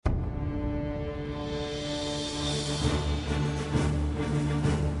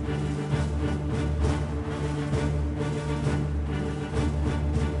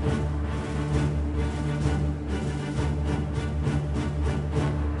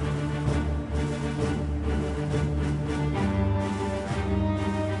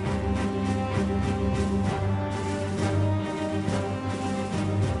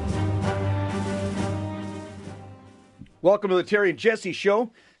Welcome to the Terry and Jesse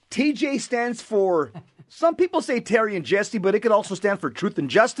Show. TJ stands for, some people say Terry and Jesse, but it could also stand for Truth and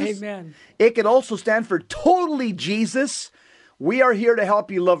Justice. Amen. It could also stand for Totally Jesus. We are here to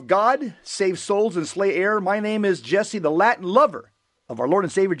help you love God, save souls, and slay error. My name is Jesse, the Latin lover of our Lord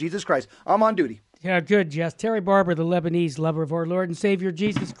and Savior Jesus Christ. I'm on duty. Yeah, good, Jess. Terry Barber, the Lebanese lover of our Lord and Savior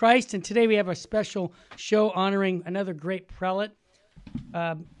Jesus Christ. And today we have a special show honoring another great prelate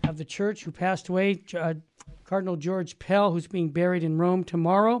of the church who passed away, Cardinal George Pell, who's being buried in Rome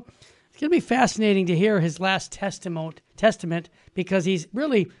tomorrow. It's going to be fascinating to hear his last testament because he's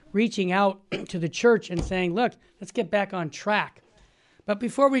really reaching out to the church and saying, look, let's get back on track. But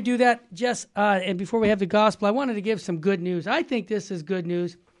before we do that, Jess, and before we have the gospel, I wanted to give some good news. I think this is good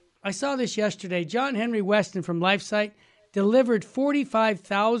news. I saw this yesterday. John Henry Weston from LifeSite delivered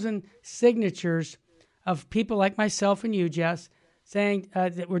 45,000 signatures of people like myself and you, Jess, saying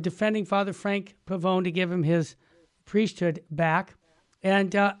that we're defending Father Frank Pavone to give him his priesthood back.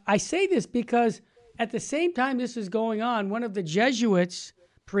 And I say this because at the same time this is going on, one of the Jesuits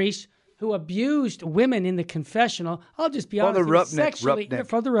priests who abused women in the confessional, I'll just be honest,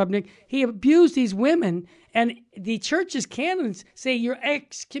 Father Rupnik, he abused these women, and the church's canons say you're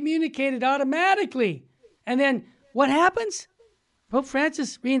excommunicated automatically. And then what happens? Pope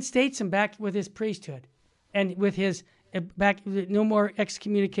Francis reinstates him back with his priesthood and with his back, no more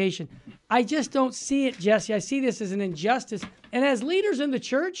excommunication. I just don't see it, Jesse. I see this as an injustice. And as leaders in the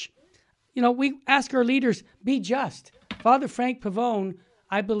church, you know, we ask our leaders, be just. Father Frank Pavone,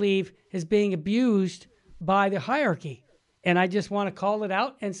 I believe, is being abused by the hierarchy. And I just want to call it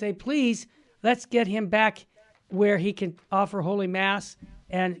out and say, please, let's get him back where he can offer Holy Mass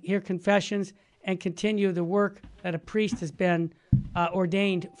and hear confessions and continue the work that a priest has been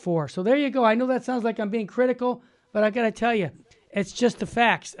ordained for. So there you go. I know that sounds like I'm being critical, but I got to tell you, it's just the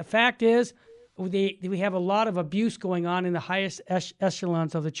facts. The fact is we have a lot of abuse going on in the highest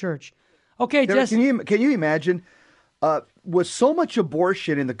echelons of the church. Okay, Jesse. Can you imagine? With so much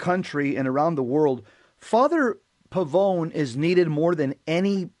abortion in the country and around the world, Father Pavone is needed more than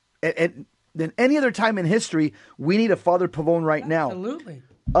any other time in history. We need a Father Pavone right now. Absolutely.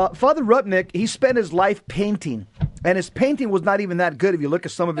 Father Rupnik, he spent his life painting, and his painting was not even that good. If you look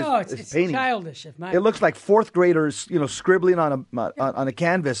at some of his, it's paintings, childish. It looks like fourth graders, scribbling on a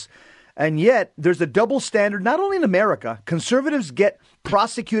canvas. And yet, there's a double standard, not only in America. Conservatives get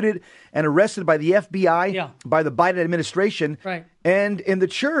prosecuted and arrested by the FBI, by the Biden administration. Right. And in the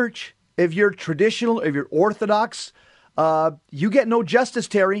church, if you're traditional, if you're Orthodox, you get no justice,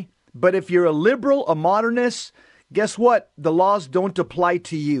 Terry. But if you're a liberal, a modernist, guess what? The laws don't apply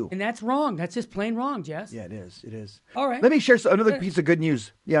to you. And that's wrong. That's just plain wrong, Jess. Yeah, it is. It is. All right. Let me share another piece of good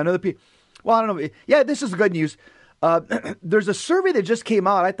news. Yeah, another piece. Well, I don't know. Yeah, this is good news. There's a survey that just came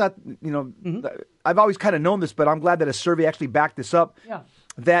out. I thought, I've always kind of known this, but I'm glad that a survey actually backed this up. Yeah.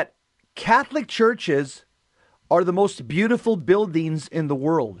 That Catholic churches are the most beautiful buildings in the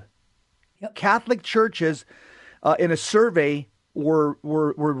world. Yep. Catholic churches, in a survey, were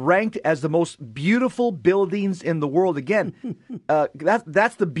ranked as the most beautiful buildings in the world. Again,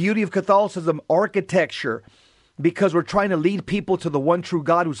 that's the beauty of Catholicism, architecture, because we're trying to lead people to the one true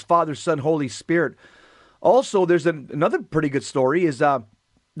God who's Father, Son, Holy Spirit. Also, there's another pretty good story is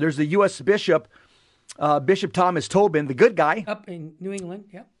there's a U.S. bishop, Bishop Thomas Tobin, the good guy. Up in New England,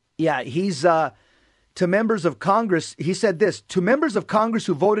 yeah. Yeah, he's to members of Congress, he said this, to members of Congress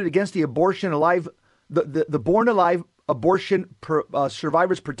who voted against the the Born Alive Abortion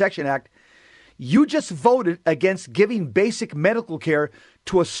Survivors Protection Act, you just voted against giving basic medical care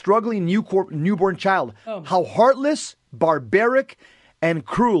to a struggling newborn child. Oh. How heartless, barbaric, and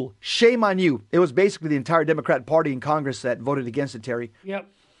cruel. Shame on you. It was basically the entire Democrat Party in Congress that voted against it, Terry. Yep.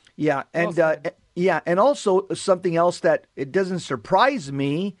 Yeah, and and also something else that it doesn't surprise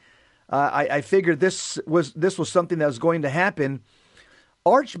me. I figured this was something that was going to happen.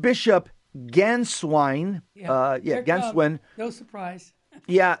 Archbishop Ganswein. Ganswein. No surprise.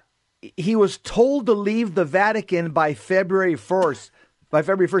 Yeah, he was told to leave the Vatican by February 1st.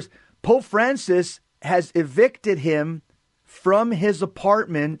 Pope Francis has evicted him from his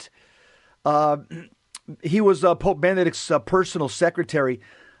apartment. He was Pope Benedict's personal secretary.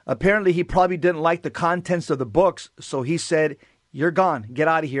 Apparently, he probably didn't like the contents of the books, so he said, "You're gone. Get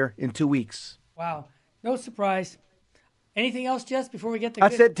out of here in 2 weeks." Wow. No surprise. Anything else, Jess, before we get to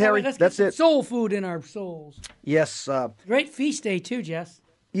That's it, Terry. Let's That's get it. Soul food in our souls. Yes. Great feast day, too, Jess.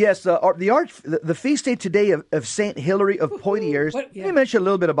 Yes, the feast day today of Saint Hilary of Poitiers. Let me mention a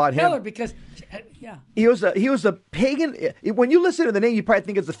little bit about him. Tell her because, he was a pagan. When you listen to the name, you probably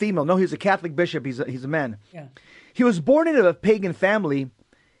think it's a female. No, he's a Catholic bishop. He's a man. Yeah. He was born into a pagan family.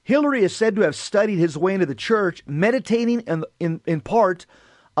 Hilary is said to have studied his way into the church, meditating in part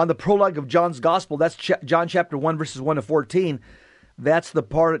on the prologue of John's Gospel. That's John chapter 1, verses 1 to 14. That's the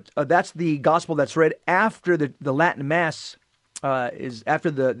part. That's the Gospel that's read after the Latin Mass is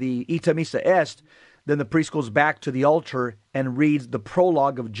after the Ite Missa Est. Then the priest goes back to the altar and reads the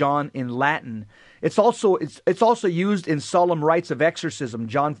prologue of John in Latin. It's also used in solemn rites of exorcism,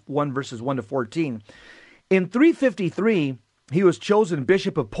 John 1, verses 1 to 14. In 353, he was chosen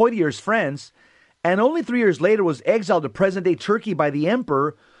Bishop of Poitiers, France, and only 3 years later was exiled to present-day Turkey by the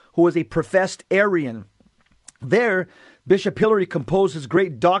emperor, who was a professed Arian. There, Bishop Hilary composed his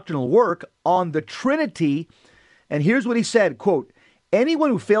great doctrinal work on the Trinity, and here's what he said, quote, "Anyone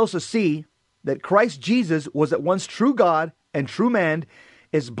who fails to see that Christ Jesus was at once true God and true man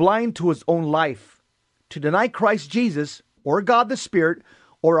is blind to his own life. To deny Christ Jesus, or God the Spirit,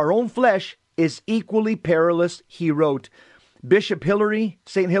 or our own flesh is equally perilous," he wrote. Bishop Hilary,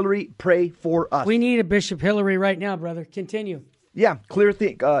 St. Hilary, pray for us. We need a Bishop Hilary right now, brother. Continue. Yeah, clear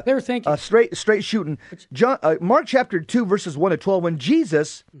thinking. Clear thinking. Straight shooting. Mark chapter 2, verses 1 to 12. When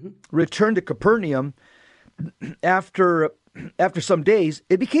Jesus returned to Capernaum after some days,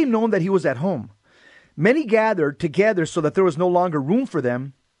 it became known that he was at home. Many gathered together so that there was no longer room for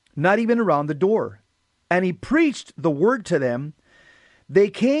them, not even around the door. And he preached the word to them. They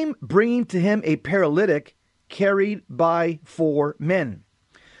came bringing to him a paralytic carried by 4 men.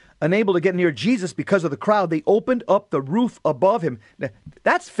 Unable to get near Jesus because of the crowd, they opened up the roof above him. Now,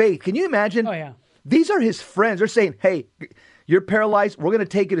 that's faith. Can you imagine? Oh, yeah. These are his friends. They're saying, hey, you're paralyzed. We're going to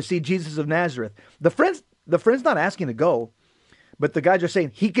take you to see Jesus of Nazareth. The friend's not asking to go. But the guys are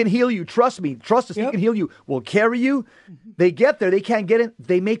saying, he can heal you. Trust me. Trust us. Yep. He can heal you. We'll carry you. They get there. They can't get in.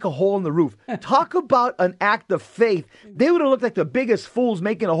 They make a hole in the roof. Talk about an act of faith. They would have looked like the biggest fools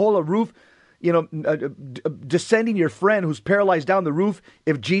making a hole in the roof, descending your friend who's paralyzed down the roof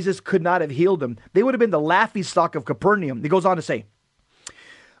if Jesus could not have healed him. They would have been the laughingstock of Capernaum. He goes on to say,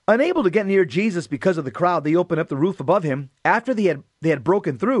 unable to get near Jesus because of the crowd, they opened up the roof above him. After they had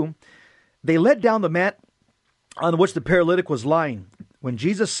broken through, they let down the mat on which the paralytic was lying. When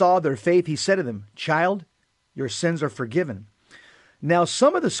Jesus saw their faith, he said to them, "Child, your sins are forgiven." Now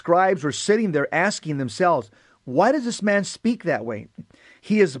some of the scribes were sitting there asking themselves, "Why does this man speak that way?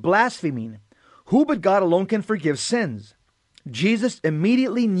 He is blaspheming. Who but God alone can forgive sins?" Jesus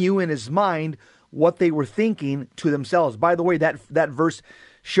immediately knew in his mind what they were thinking to themselves. By the way, that verse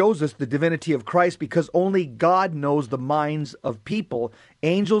shows us the divinity of Christ, because only God knows the minds of people.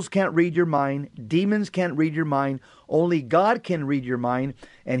 Angels can't read your mind. Demons can't read your mind. Only God can read your mind.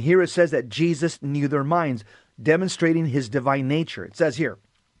 And here it says that Jesus knew their minds, demonstrating his divine nature. It says here,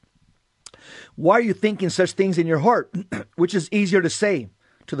 "Why are you thinking such things in your heart? Which is easier to say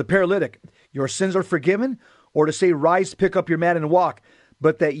to the paralytic, 'Your sins are forgiven,' or to say, 'Rise, pick up your mat and walk'?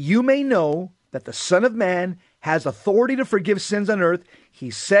 But that you may know that the Son of Man has authority to forgive sins on earth,"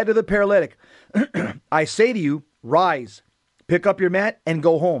 he said to the paralytic, "I say to you, rise, pick up your mat, and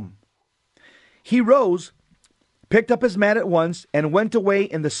go home." He rose, picked up his mat at once, and went away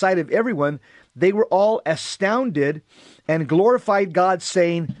in the sight of everyone. They were all astounded and glorified God,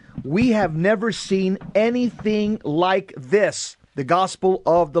 saying, "We have never seen anything like this." The gospel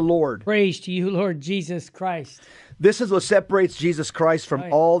of the Lord. Praise to you, Lord Jesus Christ. This is what separates Jesus Christ from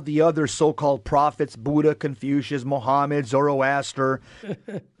all the other so-called prophets, Buddha, Confucius, Muhammad, Zoroaster,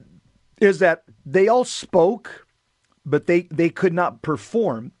 is that they all spoke, but they could not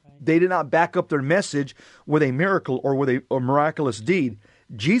perform. They did not back up their message with a miracle or with a miraculous deed.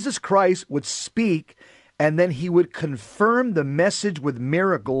 Jesus Christ would speak, and then he would confirm the message with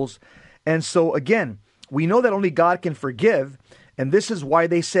miracles. And so, again, we know that only God can forgive, and this is why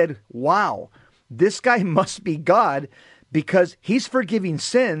they said, wow, this guy must be God, because he's forgiving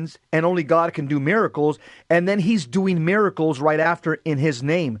sins and only God can do miracles. And then he's doing miracles right after in his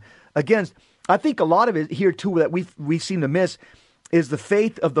name. Again, I think a lot of it here too that we seem to miss is the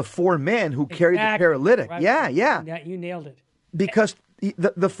faith of the 4 men who carried the paralytic. Right. Yeah. You nailed it. Because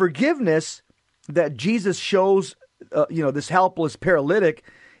the forgiveness that Jesus shows, this helpless paralytic,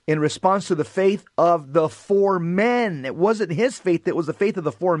 in response to the faith of the 4 men. It wasn't his faith, it was the faith of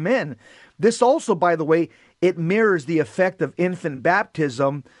the 4 men. This also, by the way, it mirrors the effect of infant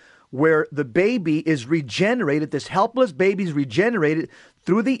baptism, where the baby is regenerated, this helpless baby is regenerated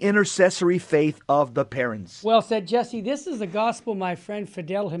through the intercessory faith of the parents. Well said, Jesse. This is the gospel my friend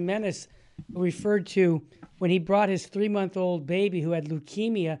Fidel Jimenez referred to when he brought his 3-month-old baby who had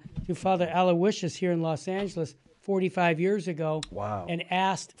leukemia to Father Aloysius here in Los Angeles 45 years ago. Wow. And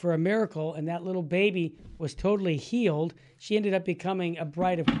asked for a miracle, and that little baby was totally healed. She ended up becoming a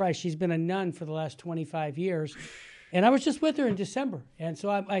bride of Christ. She's been a nun for the last 25 years. And I was just with her in December. And so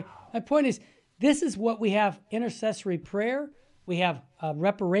my point is, this is what we have: intercessory prayer. We have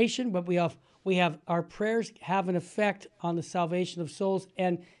reparation, but we have our prayers have an effect on the salvation of souls.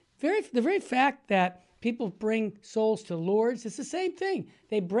 And the very fact that people bring souls to Lourdes, it's the same thing.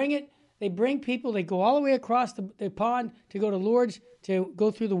 They bring people, they go all the way across the pond to go to Lourdes, to go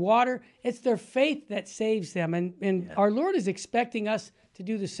through the water. It's their faith that saves them. And our Lord is expecting us to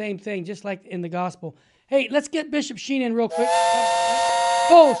do the same thing, just like in the gospel. Hey, let's get Bishop Sheen in real quick.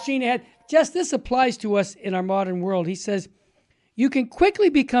 Full Sheen ahead. Just this applies to us in our modern world. He says, you can quickly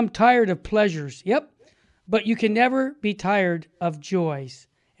become tired of pleasures. Yep. But you can never be tired of joys.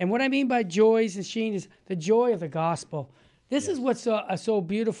 And what I mean by joys, and Sheen, is the joy of the gospel. This is what's so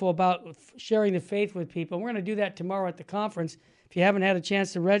beautiful about sharing the faith with people. And we're going to do that tomorrow at the conference. If you haven't had a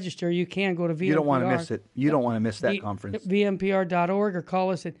chance to register, you can go to VMPR. You don't want to miss it. You don't want to miss that conference. VMPR.org, or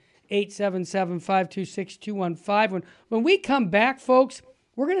call us at 877-526-2151. When we come back, folks,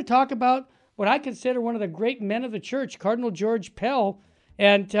 we're going to talk about what I consider one of the great men of the church, Cardinal George Pell,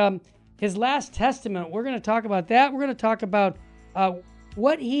 and his last testament. We're going to talk about that. We're going to talk about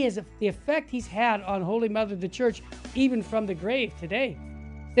what the effect he's had on Holy Mother of the Church, even from the grave today.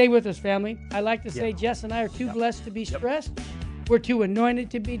 Stay with us, family. I like to say Jess and I are too blessed to be stressed. We're too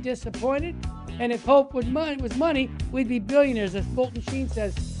anointed to be disappointed. And if hope was money, we'd be billionaires. As Fulton Sheen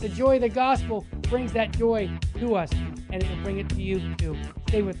says, the joy of the gospel brings that joy to us, and it will bring it to you too.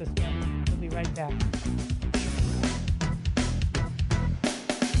 Stay with us, family. We'll be right back.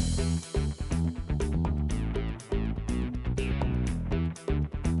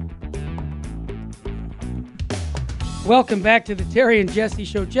 Welcome back to the Terry and Jesse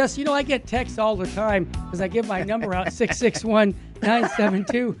Show. Jess, I get texts all the time because I give my number out,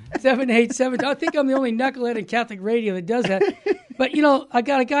 661-972-7872. I think I'm the only knucklehead in Catholic radio that does that. But, I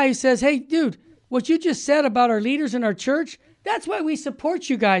got a guy who says, hey, dude, what you just said about our leaders in our church, that's why we support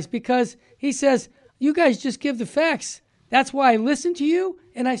you guys, because he says, you guys just give the facts. That's why I listen to you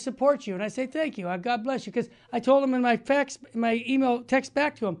and I support you. And I say, thank you. God bless you. Because I told him in my email text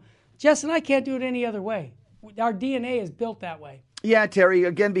back to him, Jess and I can't do it any other way. Our DNA is built that way. Yeah, Terry,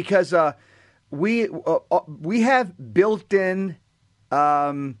 again, because we have built-in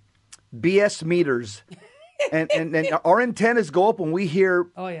BS meters, and our antennas go up when we hear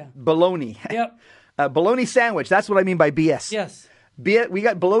baloney. Yep. Baloney sandwich, that's what I mean by BS. Yes. We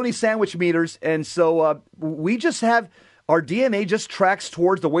got baloney sandwich meters, and so we just have, our DNA just tracks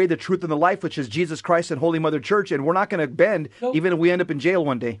towards the way, the truth, and the life, which is Jesus Christ and Holy Mother Church, and we're not going to bend even if we end up in jail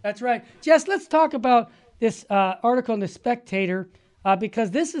one day. That's right. Jess, let's talk about this article in The Spectator,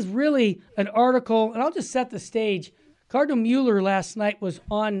 because this is really an article, and I'll just set the stage. Cardinal Mueller last night was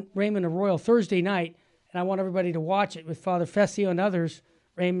on Raymond Arroyo Thursday night, and I want everybody to watch it with Father Fessio and others,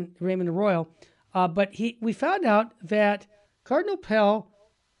 Raymond Arroyo. But we found out that Cardinal Pell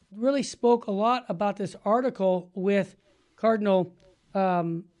really spoke a lot about this article with Cardinal,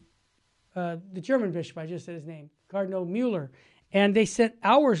 the German bishop, I just said his name, Cardinal Mueller. And they spent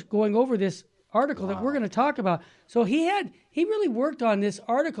hours going over this article that we're going to talk about. So he really worked on this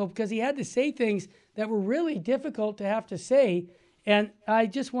article because he had to say things that were really difficult to have to say. And I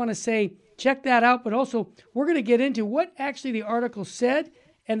just want to say, check that out. But also, we're going to get into what actually the article said.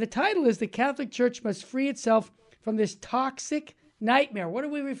 And the title is "The Catholic Church Must Free Itself from This Toxic Nightmare." What are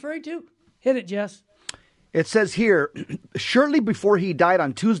we referring to? Hit it, Jess. It says here, shortly before he died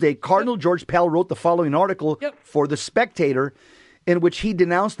on Tuesday, Cardinal George Pell wrote the following article for The Spectator, in which he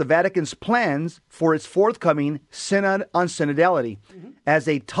denounced the Vatican's plans for its forthcoming Synod on Synodality as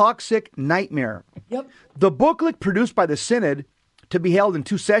a toxic nightmare. Yep. The booklet produced by the Synod, to be held in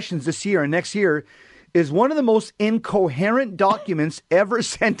 2 sessions this year and next year, is one of the most incoherent documents ever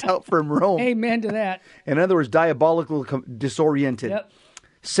sent out from Rome. Amen to that. In other words, diabolical, disoriented. Yep.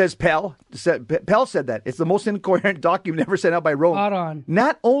 Says Pell. Pell said that. It's the most incoherent document ever sent out by Rome. Spot on.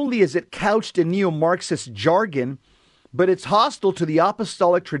 Not only is it couched in neo-Marxist jargon, but it's hostile to the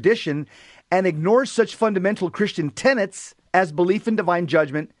apostolic tradition and ignores such fundamental Christian tenets as belief in divine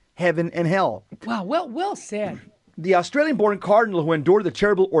judgment, heaven, and hell. Wow, well said. The Australian-born cardinal who endured the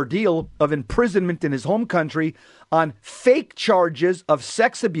terrible ordeal of imprisonment in his home country on fake charges of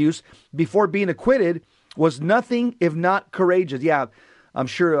sex abuse before being acquitted was nothing if not courageous. Yeah, I'm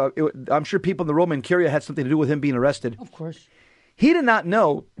sure people in the Roman Curia had something to do with him being arrested. Of course. He did not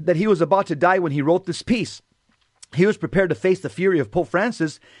know that he was about to die when he wrote this piece. He was prepared to face the fury of Pope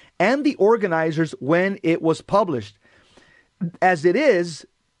Francis and the organizers when it was published. As it is,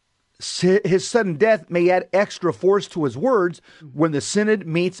 his sudden death may add extra force to his words when the Synod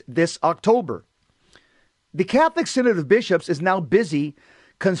meets this October. The Catholic Synod of Bishops is now busy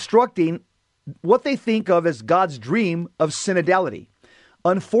constructing what they think of as God's dream of synodality.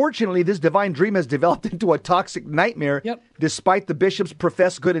 Unfortunately, this divine dream has developed into a toxic nightmare. Yep. Despite the bishops'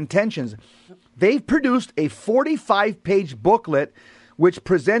 professed good intentions. They've produced a 45-page booklet which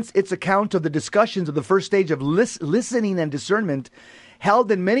presents its account of the discussions of the first stage of listening and discernment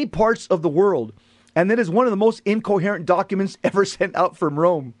held in many parts of the world, and it is one of the most incoherent documents ever sent out from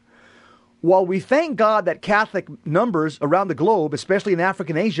Rome. While we thank God that Catholic numbers around the globe, especially in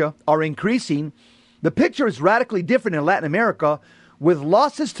Africa and Asia, are increasing, the picture is radically different in Latin America, with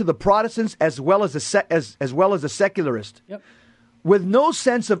losses to the Protestants as well as the secularists. Yep. With no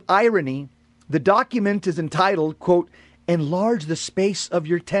sense of irony, the document is entitled, quote, "Enlarge the space of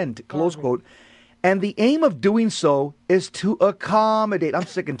your tent," close quote. And the aim of doing so is to accommodate. I'm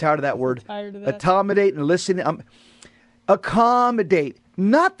sick and tired of that word. Tired of that. Accommodate and listen. Accommodate,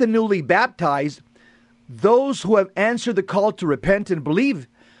 not the newly baptized, those who have answered the call to repent and believe,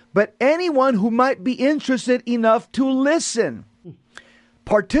 but anyone who might be interested enough to listen.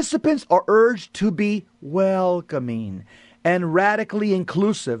 Participants are urged to be welcoming and radically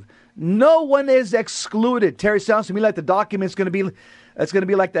inclusive. No one is excluded. Terry, sounds to me like the document's going to be, it's going to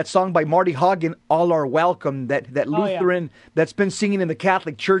be like that song by Marty Haugen, "All Are Welcome," that Lutheran that's been singing in the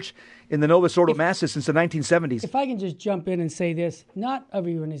Catholic Church in the Novus Ordo Masses since the 1970s. If I can just jump in and say this, not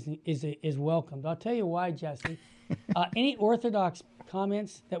everyone is welcomed. I'll tell you why, Jesse. Any Orthodox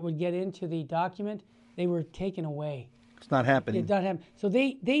comments that would get into the document, they were taken away. It's not happening. It doesn't happen. So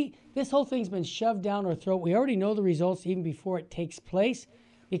this whole thing's been shoved down our throat. We already know the results even before it takes place,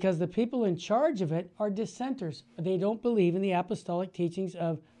 because the people in charge of it are dissenters. They don't believe in the apostolic teachings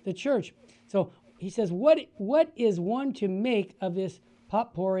of the church. So he says, what is one to make of this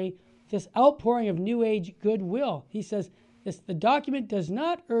potpourri, this outpouring of New Age goodwill? He says, the document does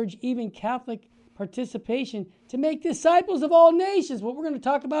not urge even Catholic participation to make disciples of all nations, what we're going to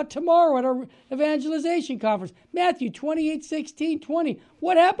talk about tomorrow at our evangelization conference. Matthew 28:16-20.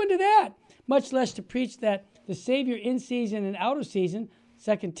 What happened to that? Much less to preach that the Savior in season and out of season,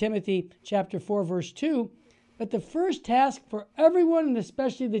 2 Timothy chapter 4, verse 2. But the first task for everyone, and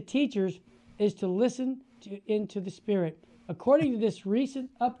especially the teachers, is to listen into the Spirit. According to this recent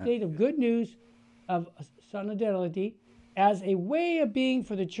update of Good News of Synodality, as a way of being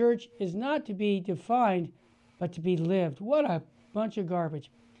for the church is not to be defined, but to be lived. What a bunch of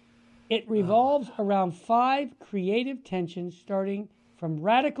garbage. It revolves around 5 creative tensions, starting from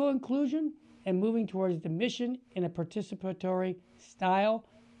radical inclusion and moving towards the mission in a participatory style,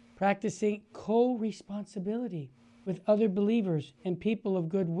 practicing co-responsibility with other believers and people of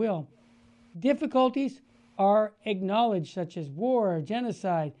goodwill. Difficulties are acknowledged, such as war,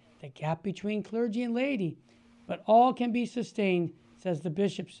 genocide, the gap between clergy and laity, but all can be sustained, says the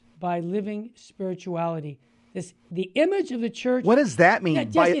bishops, by living spirituality. The image of the church. What does that mean?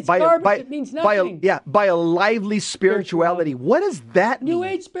 It means nothing. By a lively spirituality. What does that mean? New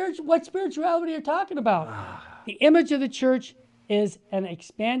Age what spirituality are you talking about? The image of the church is an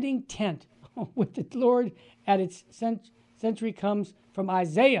expanding tent with the Lord at its century, comes from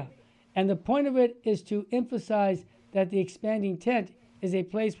Isaiah. And the point of it is to emphasize that the expanding tent is a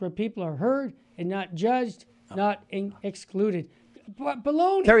place where people are heard and not judged, not excluded.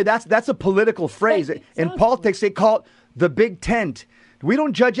 Baloney. Terry, that's a political phrase. In politics, they call it the big tent. We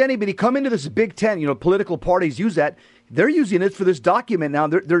don't judge anybody. Come into this big tent. You know, political parties use that. They're using it for this document now.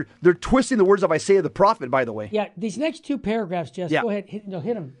 They're twisting the words of Isaiah the prophet, by the way. Yeah, these next 2 paragraphs, Jess, go ahead. Hit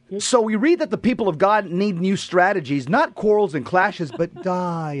them. So we read that the people of God need new strategies, not quarrels and clashes, but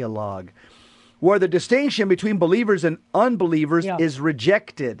dialogue, where the distinction between believers and unbelievers is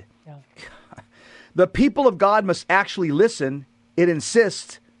rejected. Yeah. The people of God must actually listen, it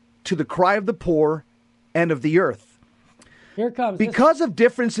insists, to the cry of the poor and of the earth. Here it comes. Because of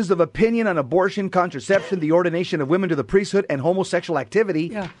differences of opinion on abortion, contraception, the ordination of women to the priesthood, and homosexual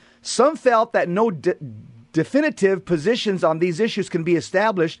activity, some felt that no definitive positions on these issues can be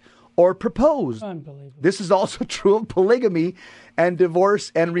established or proposed. Unbelievable. This is also true of polygamy and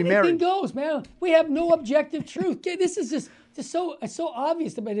divorce and remarriage. Anything goes, man. We have no objective truth. This is just so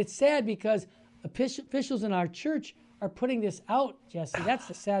obvious, but it's sad because officials in our church are putting this out, Jesse. That's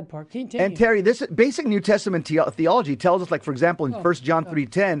the sad part. Continue. And Terry, this basic New Testament theology tells us, like, for example, in 1 John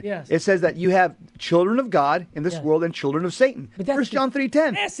 3:10, it says that you have children of God in this world and children of Satan. 1 John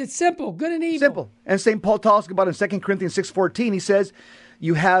 3:10. Yes, it's simple. Good and evil. Simple. And St. Paul tells us about in 2 Corinthians 6:14, he says,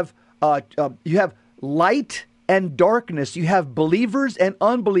 you have light and darkness. You have believers and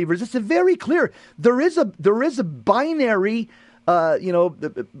unbelievers. It's very clear. There is a binary,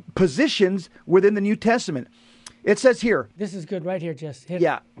 positions within the New Testament. It says here. This is good right here, Jess.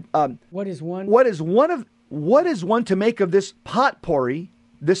 What is one? What is one to make of this potpourri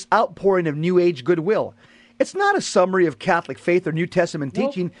this outpouring of New Age goodwill. It's not a summary of Catholic faith or New Testament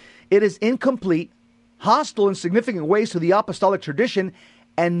teaching. It is incomplete, hostile in significant ways to the apostolic tradition,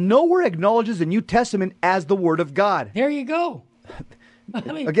 and nowhere acknowledges the New Testament as the Word of God. There you go.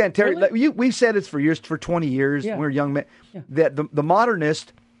 I mean, Again, Terry, really? we've said this for 20 years. Yeah. When we were young men. Yeah. That the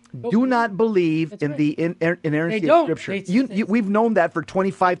modernists do not believe in right. the inerrancy They of don't. Scripture. We've known that for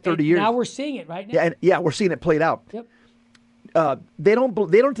 25, 30 years. Now we're seeing it right now. Yeah, we're seeing it played out. Yep. They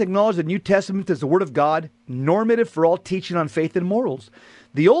don't acknowledge the New Testament as the Word of God, normative for all teaching on faith and morals.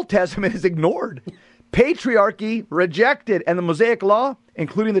 The Old Testament is ignored. Patriarchy rejected, and the Mosaic Law,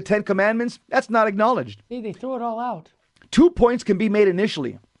 including the Ten Commandments, that's not acknowledged. See, they throw it all out. 2 points can be made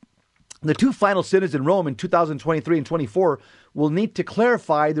initially. The 2 final synods in Rome in 2023 and 24 will need to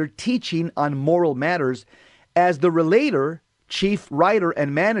clarify their teaching on moral matters, as the relator, chief writer,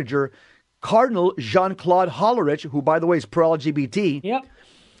 and manager, Cardinal Jean-Claude Hollerich, who, by the way, is pro-LGBT, Yep.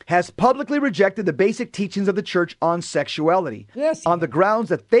 has publicly rejected the basic teachings of the Church on sexuality, Yes. on the grounds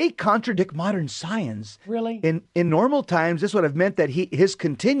that they contradict modern science. Really? In normal times, this would have meant that his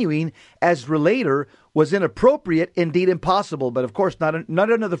continuing as relator was inappropriate, indeed impossible. But of course, not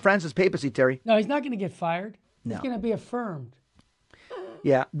under the Francis papacy, Terry. No, he's not going to get fired. No. He's going to be affirmed.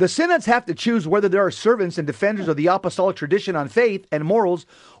 Yeah. The synods have to choose whether there are servants and defenders of the apostolic tradition on faith and morals,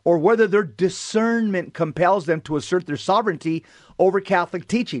 or whether their discernment compels them to assert their sovereignty over Catholic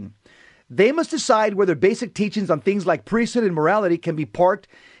teaching. They must decide whether basic teachings on things like priesthood and morality can be parked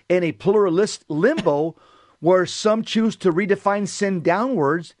in a pluralist limbo where some choose to redefine sin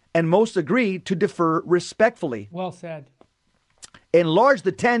downwards and most agree to defer respectfully. Well said. In large,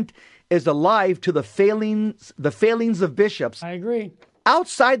 the tent is alive to the failings of bishops. I agree.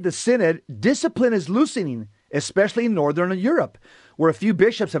 Outside the synod, discipline is loosening, especially in Northern Europe, where a few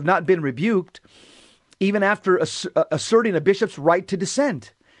bishops have not been rebuked, even after asserting a bishop's right to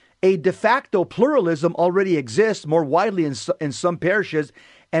dissent. A de facto pluralism already exists more widely in some parishes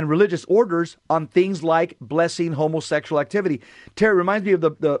and religious orders on things like blessing homosexual activity. Terry, reminds me of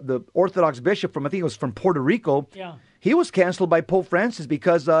the Orthodox bishop from, I think it was from Puerto Rico. Yeah. He was canceled by Pope Francis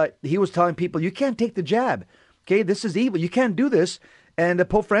because he was telling people, you can't take the jab. Okay, this is evil. You can't do this. And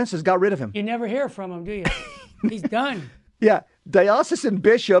Pope Francis got rid of him. You never hear from him, do you? He's done. Yeah. Diocesan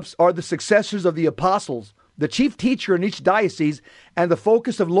bishops are the successors of the apostles, the chief teacher in each diocese, and the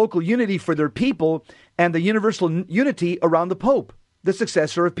focus of local unity for their people and the universal unity around the Pope, the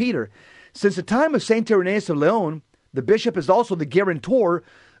successor of Peter. Since the time of St. Irenaeus of Leon, the bishop is also the guarantor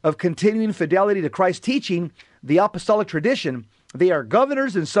of continuing fidelity to Christ's teaching, the apostolic tradition. They are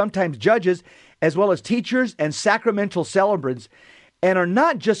governors and sometimes judges, as well as teachers and sacramental celebrants, and are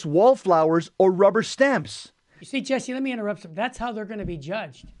not just wallflowers or rubber stamps. You see, Jesse, let me interrupt. That's how they're going to be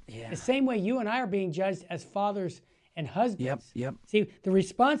judged. Yeah. The same way you and I are being judged as fathers and husbands. Yep. See, the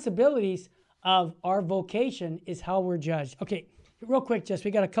responsibilities of our vocation is how we're judged. Okay, real quick, Jess,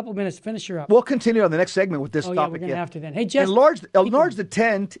 we got a couple minutes to finish her up. We'll continue on the next segment with this yeah, topic. we're going to have to then. Hey, Jess. Enlarge the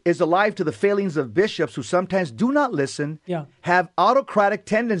tent is alive to the failings of bishops who sometimes do not listen, have autocratic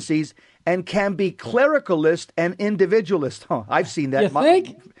tendencies, and can be clericalist and individualist. I've seen that. You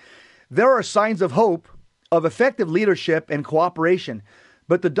think? There are signs of hope, of effective leadership and cooperation,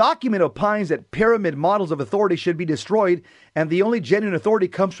 but the document opines that pyramid models of authority should be destroyed, and the only genuine authority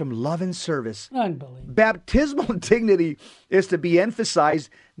comes from love and service. Unbelievable. Baptismal dignity is to be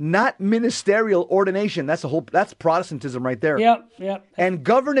emphasized, not ministerial ordination. That's Protestantism right there. Yep. And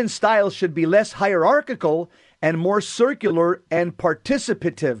governance styles should be less hierarchical and more circular and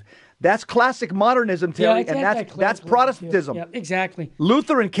participative. That's classic modernism, Terry, and that's Protestantism. Yeah, exactly.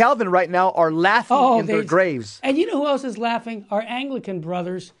 Luther and Calvin right now are laughing in their graves. And you know who else is laughing? Our Anglican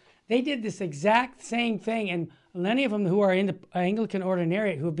brothers. They did this exact same thing, and many of them who are in the Anglican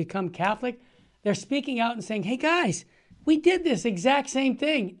ordinariate who have become Catholic, they're speaking out and saying, hey guys, we did this exact same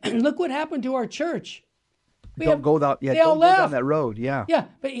thing, and look what happened to our church. Don't go down that road. Yeah. Yeah,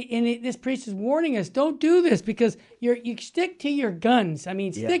 but this priest is warning us: don't do this because you stick to your guns. I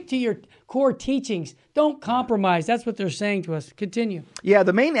mean, stick to your core teachings. Don't compromise. That's what they're saying to us. Continue. Yeah,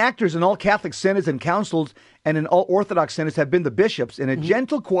 the main actors in all Catholic synods and councils and in all Orthodox synods have been the bishops. In a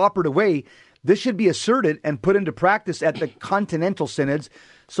gentle, cooperative way, this should be asserted and put into practice at the continental synods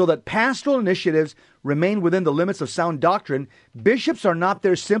so that pastoral initiatives remain within the limits of sound doctrine. Bishops are not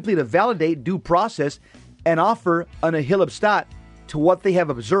there simply to validate due process and offer an nihil obstat to what they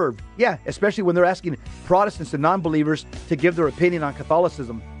have observed. Yeah, especially when they're asking Protestants and non-believers to give their opinion on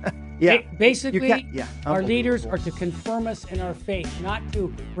Catholicism. Yeah. Basically, our leaders are to confirm us in our faith, not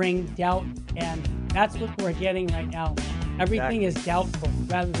to bring doubt, and that's what we're getting right now. Everything is doubtful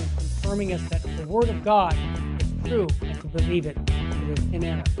rather than confirming us that the Word of God is true and to believe it. in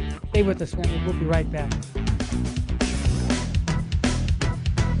Anna. Stay with us, family. We'll be right back.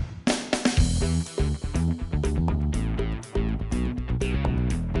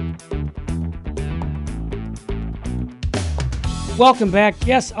 Welcome back.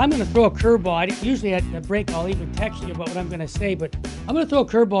 Yes, I'm going to throw a curveball. Usually at the break I'll even text you about what I'm going to say, but I'm going to throw a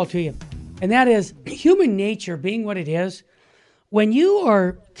curveball to you. And that is human nature being what it is. When you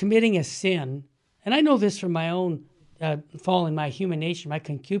are committing a sin, and I know this from my own fall in my human nature, my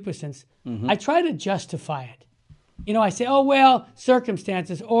concupiscence, I try to justify it. I say, oh, well,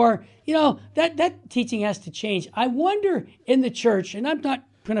 circumstances, or, that teaching has to change. I wonder in the church, and I'm not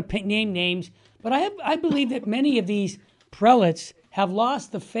going to name names, but I believe that many of these prelates have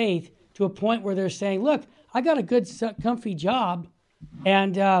lost the faith to a point where they're saying, look, I got a good, comfy job,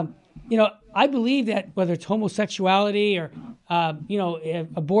 and, I believe that whether it's homosexuality or,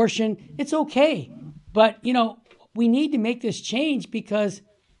 abortion, it's okay. But, we need to make this change because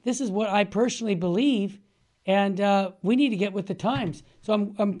this is what I personally believe, and we need to get with the times.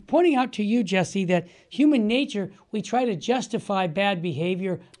 So I'm pointing out to you, Jesse, that human nature, we try to justify bad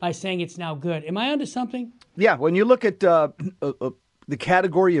behavior by saying it's now good. Am I onto something? Yeah, when you look at the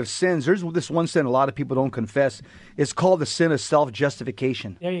category of sins, there's this one sin a lot of people don't confess. It's called the sin of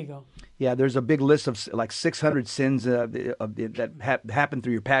self-justification. There you go. Yeah, there's a big list of like 600 sins that happen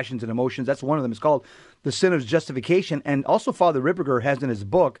through your passions and emotions. That's one of them. It's called the sin of justification. And also Father Ripperger has in his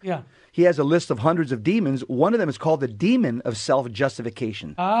book, he has a list of hundreds of demons. One of them is called the demon of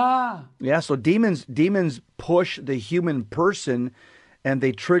self-justification. Yeah, so demons push the human person, and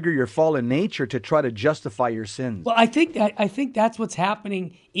they trigger your fallen nature to try to justify your sins. Well, I think that's what's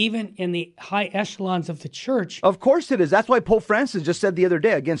happening even in the high echelons of the church. Of course it is. That's why Pope Francis just said the other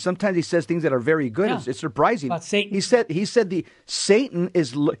day. Again, sometimes he says things that are very good. Yeah. It's surprising. About Satan. He said the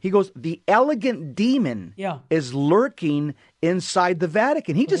elegant demon is lurking inside the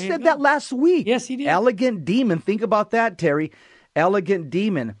Vatican. He just said that last week. Yes, he did. Elegant demon. Think about that, Terry. Elegant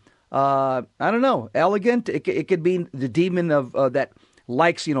demon. I don't know. Elegant. It could be the demon of that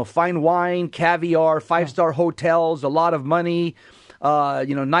likes, fine wine, caviar, 5-star hotels, a lot of money,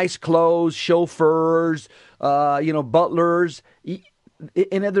 nice clothes, chauffeurs, butlers.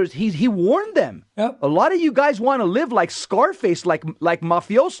 In others, he warned them. Yep. A lot of you guys want to live like Scarface, like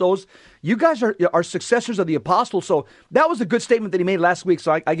mafiosos. You guys are successors of the apostles. So that was a good statement that he made last week.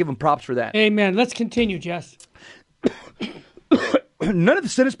 So I give him props for that. Amen. Let's continue, Jess. None of the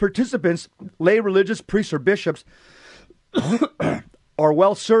synod's participants, lay religious priests or bishops, are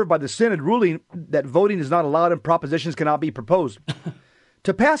well served by the synod ruling that voting is not allowed and propositions cannot be proposed.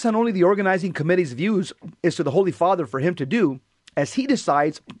 To pass on only the organizing committee's views is to the Holy Father for him to do, as he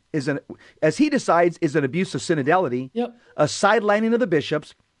decides is an abuse of synodality, a sidelining of the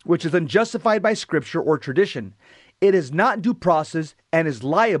bishops, which is unjustified by Scripture or tradition. It is not due process and is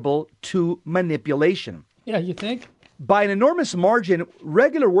liable to manipulation. Yeah, you think? By an enormous margin,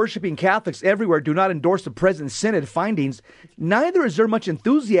 regular worshiping Catholics everywhere do not endorse the present synod findings. Neither is there much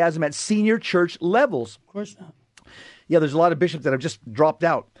enthusiasm at senior church levels. Of course not. Yeah, there's a lot of bishops that have just dropped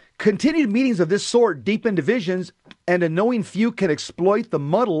out. Continued meetings of this sort deepen divisions, and a knowing few can exploit the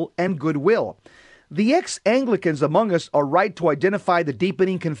muddle and goodwill. The ex-Anglicans among us are right to identify the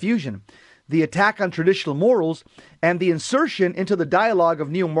deepening confusion, the attack on traditional morals, and the insertion into the dialogue of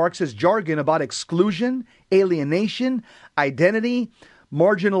neo-Marxist jargon about exclusion, alienation, identity,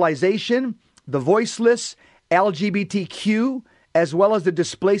 marginalization, the voiceless, LGBTQ, as well as the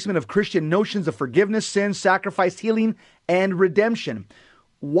displacement of Christian notions of forgiveness, sin, sacrifice, healing, and redemption.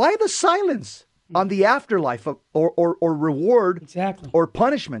 Why the silence on the afterlife or reward or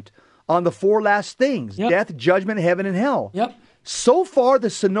punishment on the four last things, death, judgment, heaven, and hell? So far, the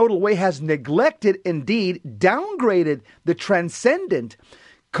synodal way has neglected, indeed, downgraded the transcendent,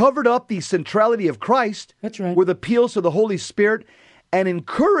 covered up the centrality of Christ with appeals to the Holy Spirit, and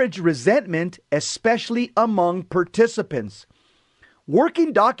encouraged resentment, especially among participants.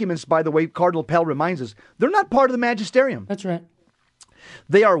 Working documents, by the way, Cardinal Pell reminds us, they're not part of the magisterium. That's right.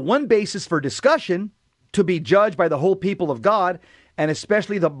 They are one basis for discussion to be judged by the whole people of God, and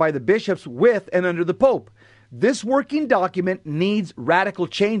especially by the bishops with and under the Pope. This working document needs radical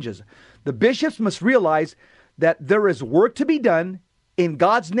changes. The bishops must realize that there is work to be done in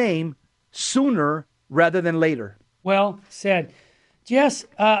God's name sooner rather than later. Well said. Jess,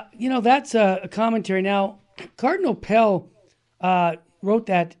 that's a commentary. Now, Cardinal Pell wrote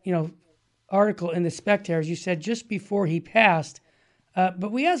that, article in the Spectator, as you said, just before he passed.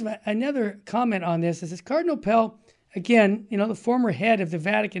 But we have another comment on this. It says, Cardinal Pell, again, the former head of the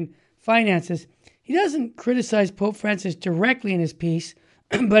Vatican finances, he doesn't criticize Pope Francis directly in his piece,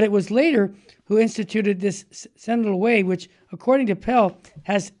 but it was later who instituted this synodal way, which, according to Pell,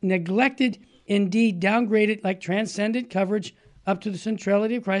 has neglected, indeed downgraded, like transcendent coverage up to the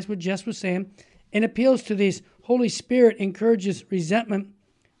centrality of Christ, what Jess was saying, and appeals to this Holy Spirit, encourages resentment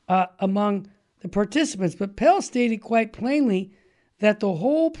among the participants. But Pell stated quite plainly that the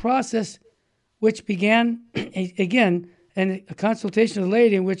whole process, which began, again, in a consultation of the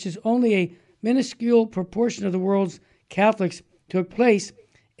laity, in which is only a minuscule proportion of the world's Catholics took place,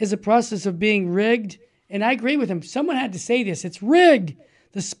 is a process of being rigged. And I agree with him. Someone had to say this. It's rigged.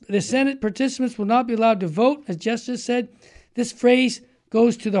 The Senate participants will not be allowed to vote, as Justice said. This phrase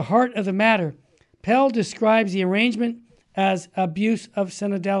goes to the heart of the matter. Pell describes the arrangement as abuse of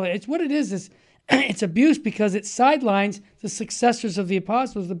synodality. It's what it is. It's abuse because it sidelines the successors of the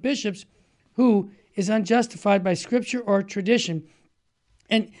apostles, the bishops, who is unjustified by Scripture or tradition.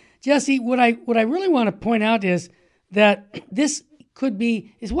 And Jesse, what I really want to point out is that this could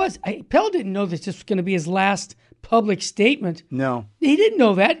be, Pell didn't know this was going to be his last public statement. No. He didn't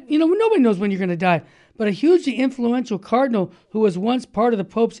know that. Nobody knows when you're going to die. But a hugely influential cardinal who was once part of the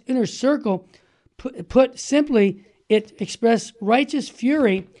Pope's inner circle, put simply, it expressed righteous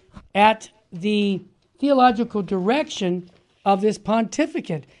fury at the theological direction of this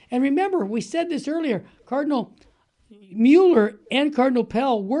pontificate. And remember, we said this earlier, Cardinal Mueller and Cardinal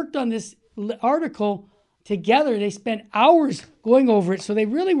Pell worked on this article together. They spent hours going over it, so they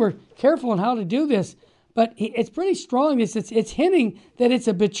really were careful on how to do this. But it's pretty strong. It's hinting that it's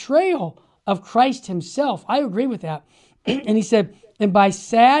a betrayal of Christ himself. I agree with that. And he said, and by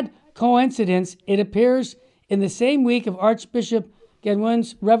sad coincidence, it appears in the same week of Archbishop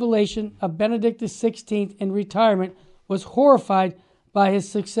Guénon's revelation of Benedict XVI in retirement was horrified by his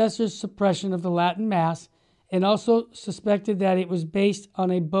successor's suppression of the Latin Mass, and also suspected that it was based on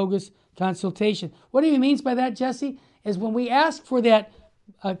a bogus consultation. What he means by that, Jesse, is when we asked for that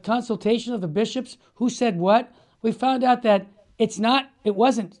consultation of the bishops, who said what, we found out that it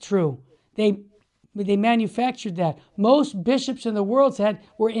wasn't true. They manufactured that. Most bishops in the world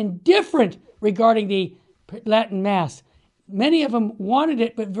were indifferent regarding the Latin Mass. Many of them wanted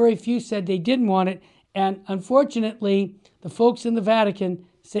it, but very few said they didn't want it. And unfortunately, the folks in the Vatican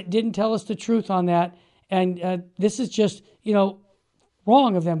didn't tell us the truth on that. And this is just,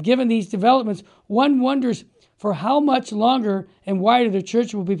 wrong of them. Given these developments, one wonders for how much longer and wider the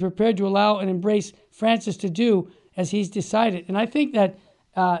Church will be prepared to allow and embrace Francis to do as he's decided. And I think that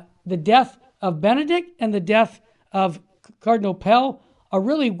the death of Benedict and the death of Cardinal Pell are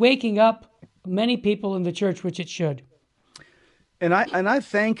really waking up many people in the Church, which it should. And I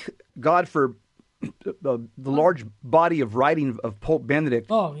thank God for the large body of writing of Pope Benedict.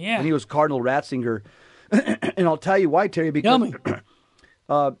 Oh, yeah. When he was Cardinal Ratzinger. And I'll tell you why, Terry, because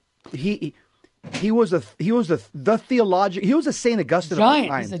he was the theologian. He was a Saint Augustine of our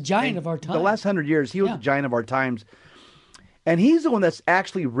time. He's a giant of our time. The last 100 years, he was a giant of our times. And he's the one that's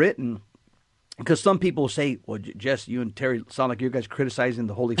actually written, because some people say, well, Jess, you and Terry sound like you guys criticizing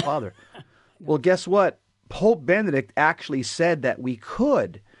the Holy Father. Well, guess what? Pope Benedict actually said that we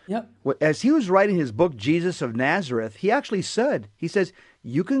could. Yep. As he was writing his book, Jesus of Nazareth, he actually said, he says,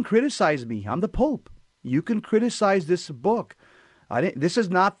 you can criticize me. I'm the Pope. You can criticize this book. This is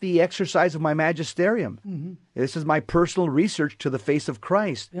not the exercise of my magisterium. Mm-hmm. This is my personal research to the face of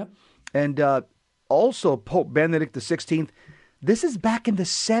Christ. Yep. And also Pope Benedict XVI, this is back in the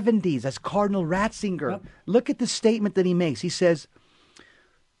 70s as Cardinal Ratzinger. Yep. Look at the statement that he makes. He says,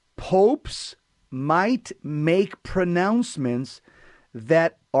 popes might make pronouncements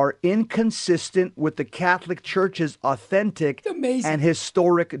that are inconsistent with the Catholic Church's authentic and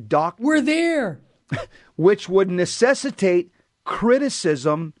historic doctrine. We're there. Which would necessitate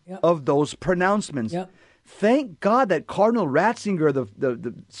criticism of those pronouncements. Yep. Thank God that Cardinal Ratzinger,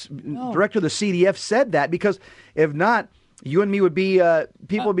 the director of the CDF, said that, because if not, you and me would be,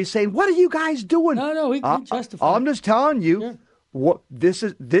 people would be saying, what are you guys doing? No, we justify. I'm just telling you,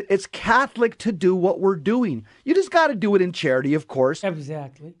 it's Catholic to do what we're doing. You just got to do it in charity, of course.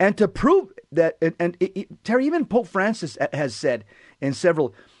 Exactly. And to prove that, Terry, even Pope Francis has said in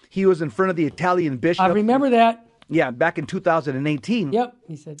several, he was in front of the Italian bishop. I remember that. Yeah, back in 2018. Yep,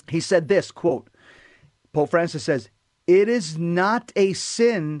 he said this, quote, Pope Francis says, it is not a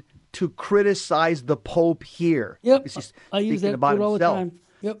sin to criticize the Pope here. Yep, I use that quote all the time.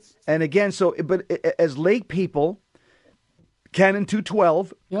 Yep. And again, but as lay people, Canon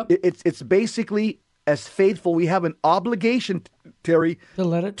 212, it's basically, as faithful, we have an obligation, Terry,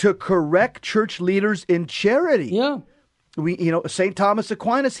 to correct church leaders in charity. Yeah. St. Thomas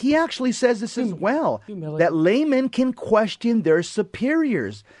Aquinas, he actually says this as well, that laymen can question their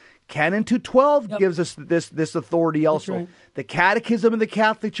superiors, Canon 212 gives us this authority also. right. The Catechism of the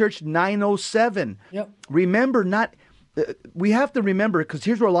Catholic Church 907. Yep. Remember, we have to remember, because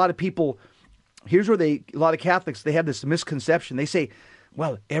here's where a lot of Catholics, they have this misconception. They say,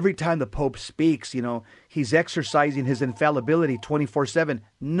 well, every time the Pope speaks, he's exercising his infallibility 24/7.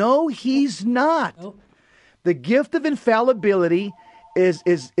 No, he's not. Nope. The gift of infallibility is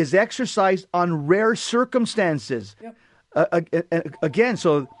exercised on rare circumstances. Yep. Again,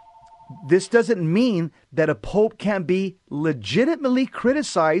 so this doesn't mean that a pope can be legitimately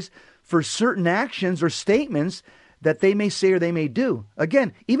criticized for certain actions or statements that they may say or they may do.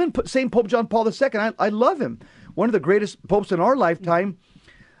 Again, even St. Pope John Paul II, I love him. One of the greatest popes in our lifetime.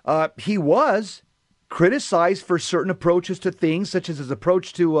 He was criticized for certain approaches to things, such as his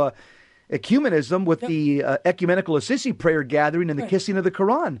approach to ecumenism with the ecumenical Assisi prayer gathering and the kissing of the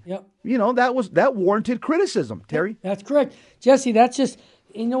Quran. Yep. That warranted criticism, Terry. That's correct. Jesse, that's just,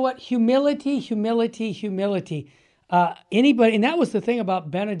 you know what? Humility. Anybody, and that was the thing about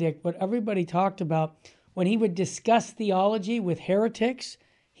Benedict, what everybody talked about, when he would discuss theology with heretics,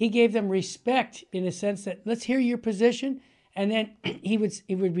 he gave them respect in the sense that, let's hear your position, and then he would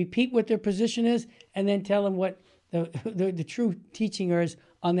repeat what their position is, and then tell them what the true teaching is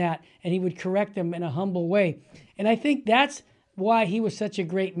on that, and he would correct them in a humble way. And I think that's why he was such a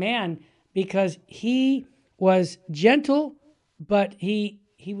great man, because he was gentle, but he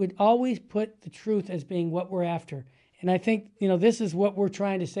would always put the truth as being what we're after. And I think, this is what we're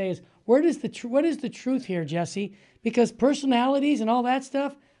trying to say is, what is the truth here, Jesse? Because personalities and all that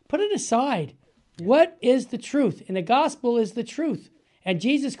stuff, put it aside. What is the truth? And the gospel is the truth. And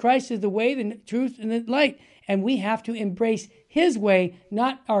Jesus Christ is the way, the truth, and the light. And we have to embrace his way,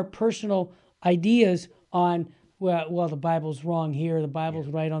 not our personal ideas on, well, the Bible's wrong here, the Bible's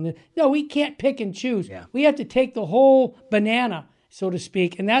right on this. No, we can't pick and choose. Yeah. We have to take the whole banana, so to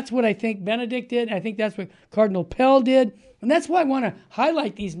speak. And that's what I think Benedict did. I think that's what Cardinal Pell did. And that's why I want to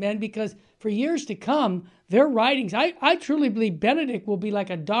highlight these men, because for years to come, their writings, I truly believe Benedict will be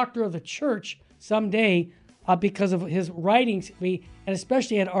like a doctor of the church someday because of his writings, and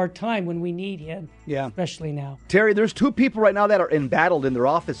especially at our time when we need him, especially now. Terry, there's two people right now that are embattled in their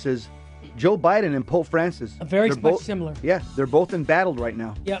offices, Joe Biden and Pope Francis. Very much similar. Yeah, they're both embattled right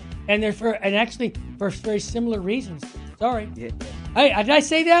now. Yep, and actually for very similar reasons. Sorry. Yeah. Hey, did I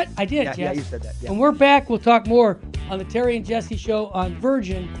say that? I did, Yeah, Jess. yeah, you said that. Yeah. When we're back, we'll talk more on the Terry and Jesse Show on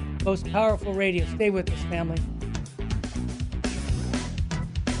Virgin, most powerful radio. Stay with us, family.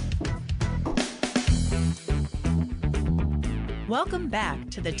 Welcome back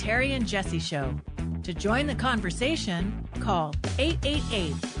to the Terry and Jesse Show. To join the conversation, call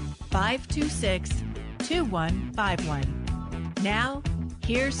 888-526-2151. Now,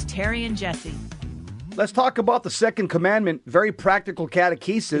 here's Terry and Jesse. Let's talk about the second commandment, very practical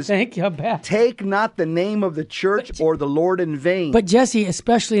catechesis. Thank you, I'm back. Take not the name of the church or the Lord in vain. But Jesse,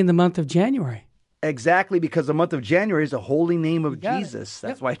 especially in the month of January. Exactly, because the month of January is a holy name of Jesus.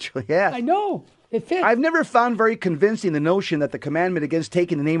 That's why, I know. It fits. I've never found very convincing the notion that the commandment against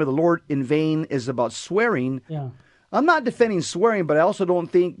taking the name of the Lord in vain is about swearing. Yeah. I'm not defending swearing, but I also don't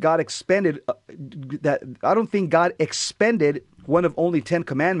think God expended one of only 10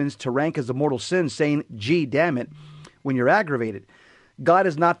 commandments to rank as a mortal sin, saying, gee, damn it, when you're aggravated. God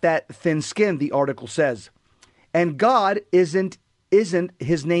is not that thin-skinned, the article says. And God isn't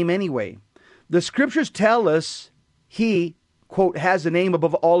his name anyway. The scriptures tell us he, quote, has a name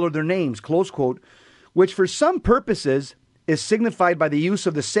above all other names, close quote, which for some purposes is signified by the use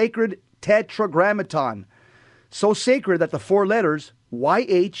of the sacred tetragrammaton, so sacred that the four letters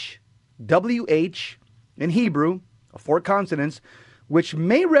YH, WH in Hebrew, 4 consonants, which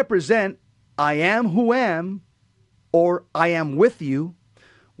may represent I am who am or I am with you,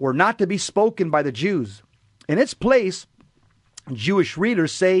 were not to be spoken by the Jews. In its place, Jewish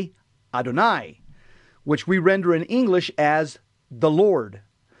readers say Adonai, which we render in English as the Lord.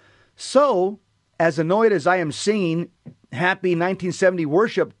 So, as annoyed as I am singing happy 1970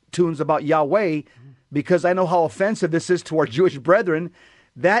 worship tunes about Yahweh, because I know how offensive this is to our Jewish brethren,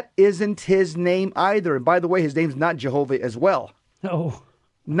 that isn't his name either. And by the way, his name's not Jehovah as well. Oh.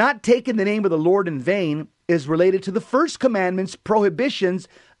 Not taking the name of the Lord in vain is related to the first commandment's prohibitions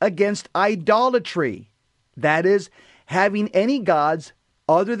against idolatry. That is, having any gods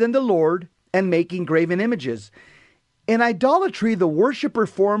other than the Lord and making graven images. In idolatry, the worshiper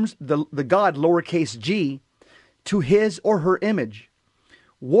forms the god, lowercase g, to his or her image.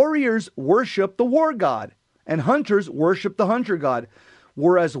 Warriors worship the war god, and hunters worship the hunter god,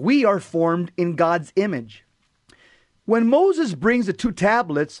 whereas we are formed in God's image. When Moses brings the 2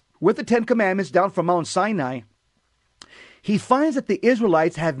 tablets with the 10 commandments down from Mount Sinai, he finds that the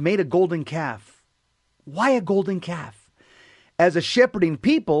Israelites have made a golden calf. Why a golden calf? As a shepherding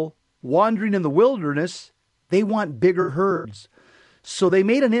people wandering in the wilderness, they want bigger herds. So they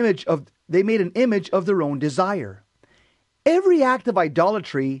made an image of their own desire. Every act of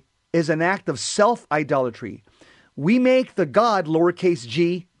idolatry is an act of self-idolatry. We make the God, lowercase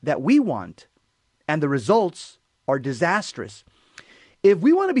g, that we want, and the results are disastrous. If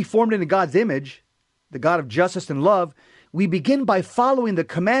we want to be formed into God's image, the God of justice and love, we begin by following the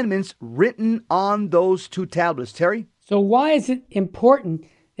commandments written on those 2 tablets. Terry? So why is it important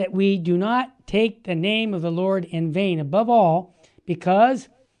that we do not take the name of the Lord in vain? Above all, because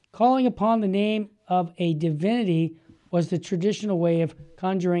calling upon the name of a divinity was the traditional way of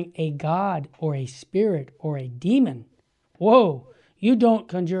conjuring a god or a spirit or a demon. Whoa, you don't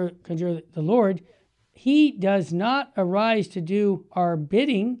conjure the Lord. He does not arise to do our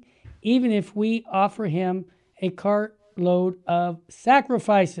bidding, even if we offer him a cartload of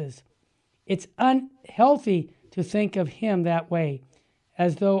sacrifices. It's unhealthy to think of him that way,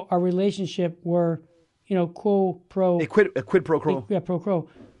 as though our relationship were, quo pro. A quid pro quo. Yeah, pro quo.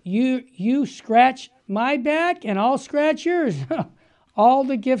 You scratch my back and I'll scratch yours. All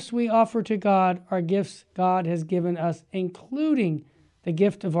the gifts we offer to God are gifts God has given us, including the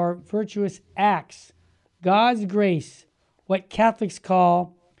gift of our virtuous acts. God's grace, what Catholics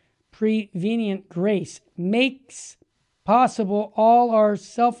call prevenient grace, makes possible all our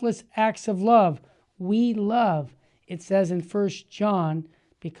selfless acts of love. We love, it says in 1 John,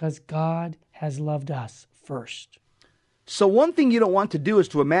 because God has loved us first. So one thing you don't want to do is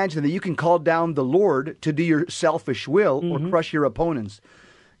to imagine that you can call down the Lord to do your selfish will or crush your opponents.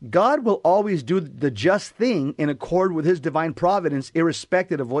 God will always do the just thing in accord with his divine providence,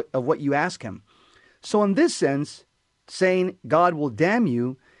 irrespective of what you ask him. So in this sense, saying God will damn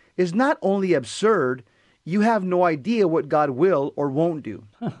you is not only absurd, you have no idea what God will or won't do.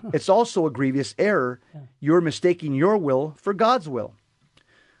 It's also a grievous error. You're mistaking your will for God's will.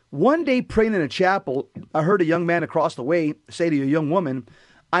 One day praying in a chapel, I heard a young man across the way say to a young woman,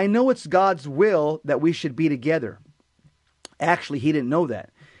 I know it's God's will that we should be together. Actually, he didn't know that.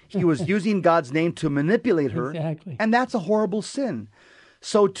 He was using God's name to manipulate her, Exactly. And that's a horrible sin.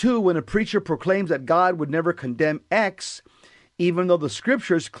 So too, when a preacher proclaims that God would never condemn X, even though the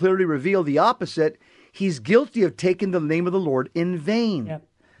scriptures clearly reveal the opposite, he's guilty of taking the name of the Lord in vain. Yep.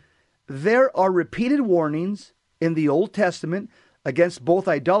 There are repeated warnings in the Old Testament against both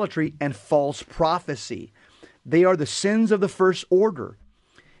idolatry and false prophecy. They are the sins of the first order.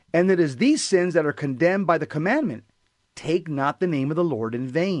 And it is these sins that are condemned by the commandment. Take not the name of the Lord in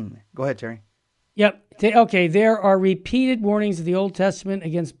vain. Go ahead, Terry. Yep. Okay, there are repeated warnings of the Old Testament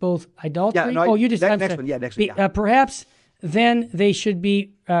against both idolatry. Next one. Yeah, next one. Yeah. Perhaps then they should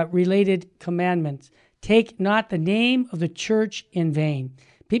be related commandments. Take not the name of the church in vain.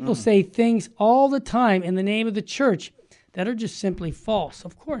 People say things all the time in the name of the church that are just simply false,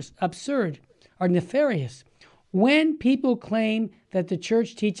 of course, absurd, or nefarious. When people claim that the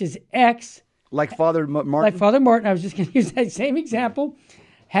church teaches X, like Father Martin. Like Father Martin, I was just going to use that same example.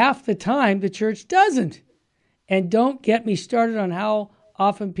 Half the time, the church doesn't. And don't get me started on how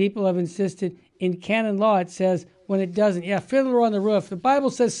often people have insisted in canon law it says when it doesn't. Yeah, Fiddler on the Roof. The Bible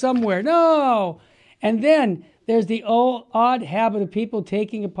says somewhere. No! And then there's the old odd habit of people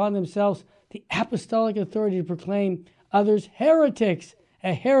taking upon themselves the apostolic authority to proclaim others heretics.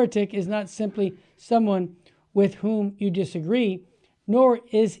 A heretic is not simply someone with whom you disagree, nor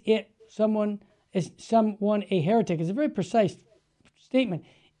is someone a heretic. It's a very precise statement.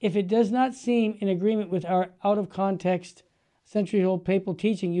 If it does not seem in agreement with our out-of-context, century-old papal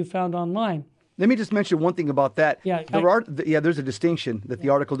teaching you found online. Let me just mention one thing about that. Yeah, there's a distinction that the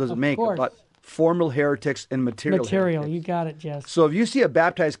article doesn't make about formal heretics and material heretics. You got it, Jess. So if you see a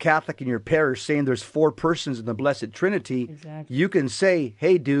baptized Catholic in your parish saying there's 4 persons in the Blessed Trinity, you can say,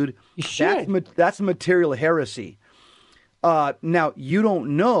 hey, dude, that's material heresy. Now, you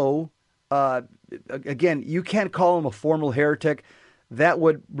don't know, again, you can't call him a formal heretic. That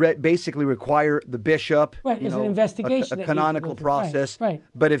would basically require the bishop, right? It's an investigation, a canonical process. Right.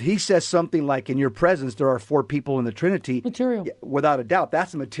 But if he says something like, "In your presence, there are 4 people in the Trinity," material, without a doubt,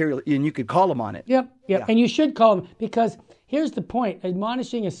 that's a material, and you could call him on it. Yep. Yeah. And you should call him, because here's the point: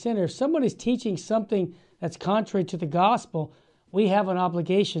 admonishing a sinner. If someone is teaching something that's contrary to the gospel, we have an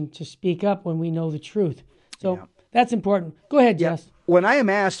obligation to speak up when we know the truth. So that's important. Go ahead, Jess. When I am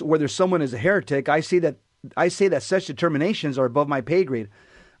asked whether someone is a heretic, I say that such determinations are above my pay grade.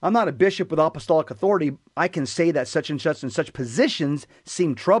 I'm not a bishop with apostolic authority. I can say that such and such positions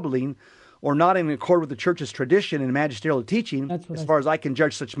seem troubling, or not in accord with the church's tradition and magisterial teaching, as far as I can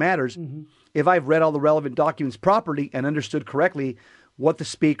judge such matters, if I've read all the relevant documents properly and understood correctly what the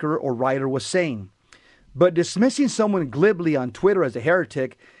speaker or writer was saying. But dismissing someone glibly on Twitter as a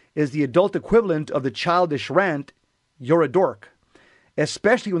heretic is the adult equivalent of the childish rant, "You're a dork,"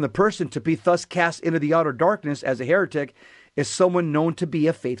 especially when the person to be thus cast into the outer darkness as a heretic is someone known to be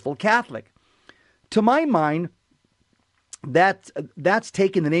a faithful Catholic. To my mind, that's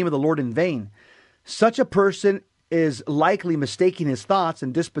taking the name of the Lord in vain. Such a person is likely mistaking his thoughts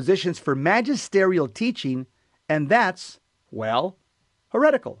and dispositions for magisterial teaching, and that's, well,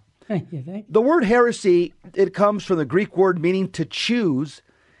 heretical. You think? The word heresy, it comes from the Greek word meaning to choose,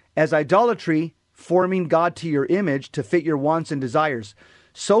 as idolatry, forming God to your image to fit your wants and desires.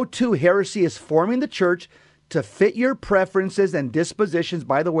 So too, heresy is forming the church to fit your preferences and dispositions.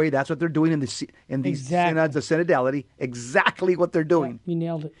 By the way, that's what they're doing in these synods of synodality. Exactly what they're doing. Yeah, you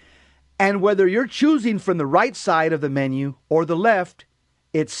nailed it. And whether you're choosing from the right side of the menu or the left,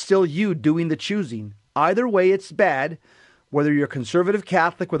 it's still you doing the choosing. Either way, it's bad, whether you're a conservative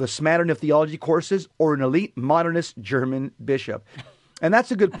Catholic with a smattering of theology courses or an elite modernist German bishop. And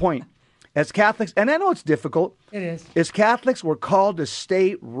that's a good point. As Catholics, and I know it's difficult. It is. As Catholics, we're called to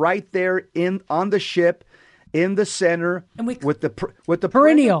stay right there on the ship, in the center, and with the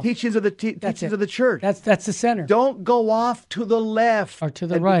perennial teachings of the teachings of the church. That's the center. Don't go off to the left or to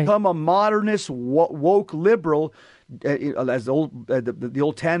the and right. Become a modernist woke liberal, as the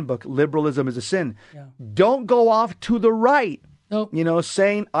old Tan book, "Liberalism is a Sin." Yeah. Don't go off to the right. Nope.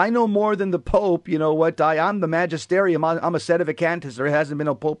 Saying, "I know more than the Pope." You know what? I'm the magisterium. I'm a sedevacantis. There hasn't been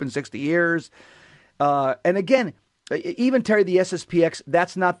a Pope in 60 years. And again, even Terry, the SSPX,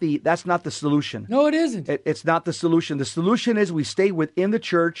 that's not the solution. No, it isn't. It's not the solution. The solution is we stay within the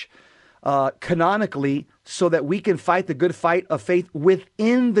church canonically so that we can fight the good fight of faith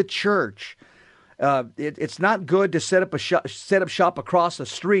within the church. It's not good to set up shop across the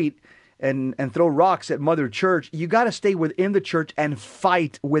street and throw rocks at Mother Church. You got to stay within the church and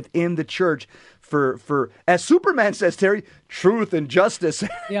fight within the church for as Superman says, Terry, truth and justice.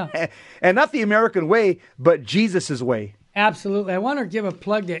 Yeah. And not the American way, but Jesus's way. Absolutely. I want to give a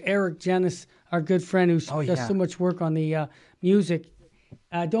plug to Eric Janis, our good friend who does so much work on the music.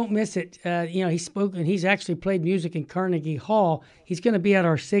 Don't miss it. He spoke and he's actually played music in Carnegie Hall. He's going to be at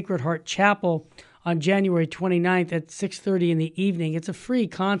our Sacred Heart Chapel on January 29th at 6:30 in the evening. It's a free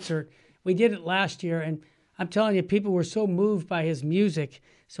concert. We did it last year, and I'm telling you, people were so moved by his music.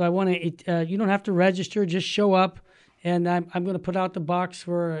 So I want to, you don't have to register, just show up. And I'm going to put out the box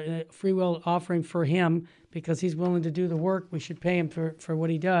for a free will offering for him because he's willing to do the work. We should pay him for what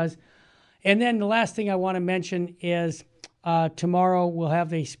he does. And then the last thing I want to mention is tomorrow we'll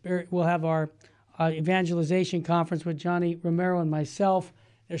have our evangelization conference with Johnny Romero and myself.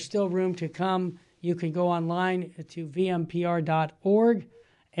 There's still room to come. You can go online to vmpr.org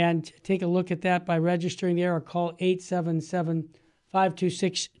and take a look at that by registering there or call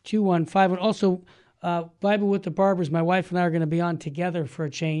 877-526-215. And also, Bible with the Barbers, my wife and I are going to be on together for a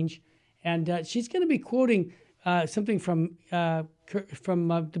change. And she's going to be quoting something from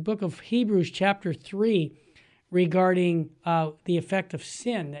the book of Hebrews chapter 3 regarding the effect of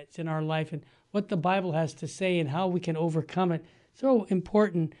sin that's in our life and what the Bible has to say and how we can overcome it. So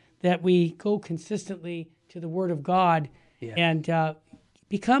important that we go consistently to the Word of God and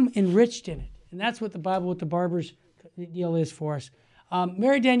become enriched in it. And that's what the Bible with the Barbers deal is for us.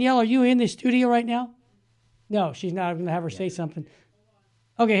 Mary Danielle, are you in the studio right now? No, she's not. I'm going to have her say something.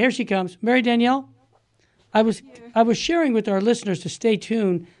 Okay, here she comes. Mary Danielle, I was sharing with our listeners to stay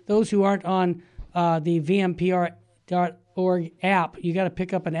tuned, those who aren't on the vmpr.org app. You got to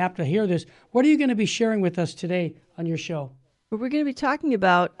pick up an app to hear this. What are you going to be sharing with us today on your show? Well, we're going to be talking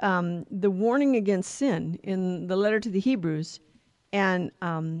about the warning against sin in the letter to the Hebrews and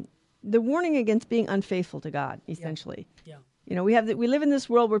the warning against being unfaithful to God, essentially. Yeah. You know, we live in this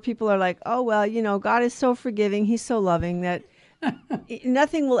world where people are like, oh, well, God is so forgiving, he's so loving that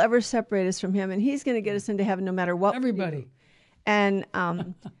nothing will ever separate us from him, and he's going to get us into heaven no matter what. Everybody. We do. And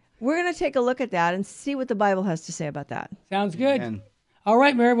we're going to take a look at that and see what the Bible has to say about that. Sounds good. Man. All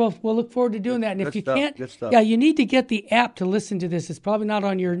right, Mary, we'll look forward to doing that. And if you can't, you need to get the app to listen to this. It's probably not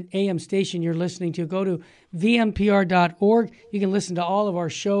on your AM station you're listening to. Go to vmpr.org. You can listen to all of our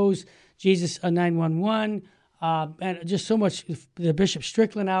shows, Jesus 911, and just so much, the Bishop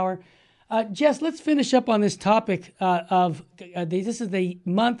Strickland Hour. Jess, let's finish up on this topic this is the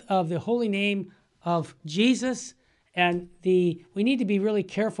month of the holy name of Jesus, and we need to be really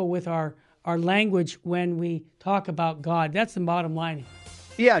careful with our language when we talk about God. That's the bottom line.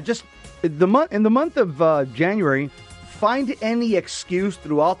 Yeah, just in the month of January, find any excuse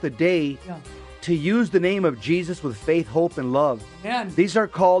throughout the day to use the name of Jesus with faith, hope, and love. Amen. These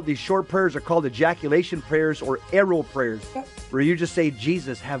short prayers are called ejaculation prayers or arrow prayers, where you just say,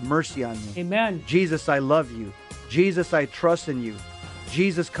 Jesus, have mercy on me. Amen. Jesus, I love you. Jesus, I trust in you.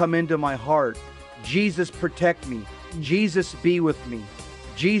 Jesus, come into my heart. Jesus, protect me. Jesus, be with me.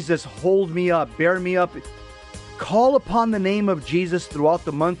 Jesus, hold me up, bear me up. Call upon the name of Jesus throughout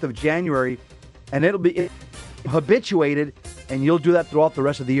the month of January, and it'll be habituated, and you'll do that throughout the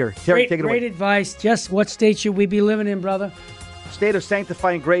rest of the year. Terry, take it away. Great advice. Just what state should we be living in, brother? State of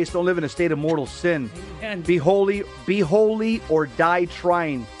sanctifying grace. Don't live in a state of mortal sin. Amen. Be holy or die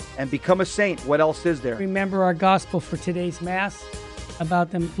trying, and become a saint. What else is there? Remember our gospel for today's Mass about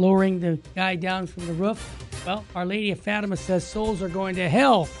them lowering the guy down from the roof? Well, Our Lady of Fatima says souls are going to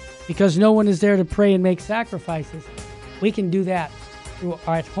hell because no one is there to pray and make sacrifices. We can do that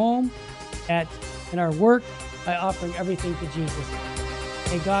at home, in our work, by offering everything to Jesus.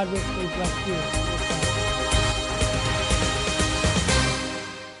 May God richly bless you.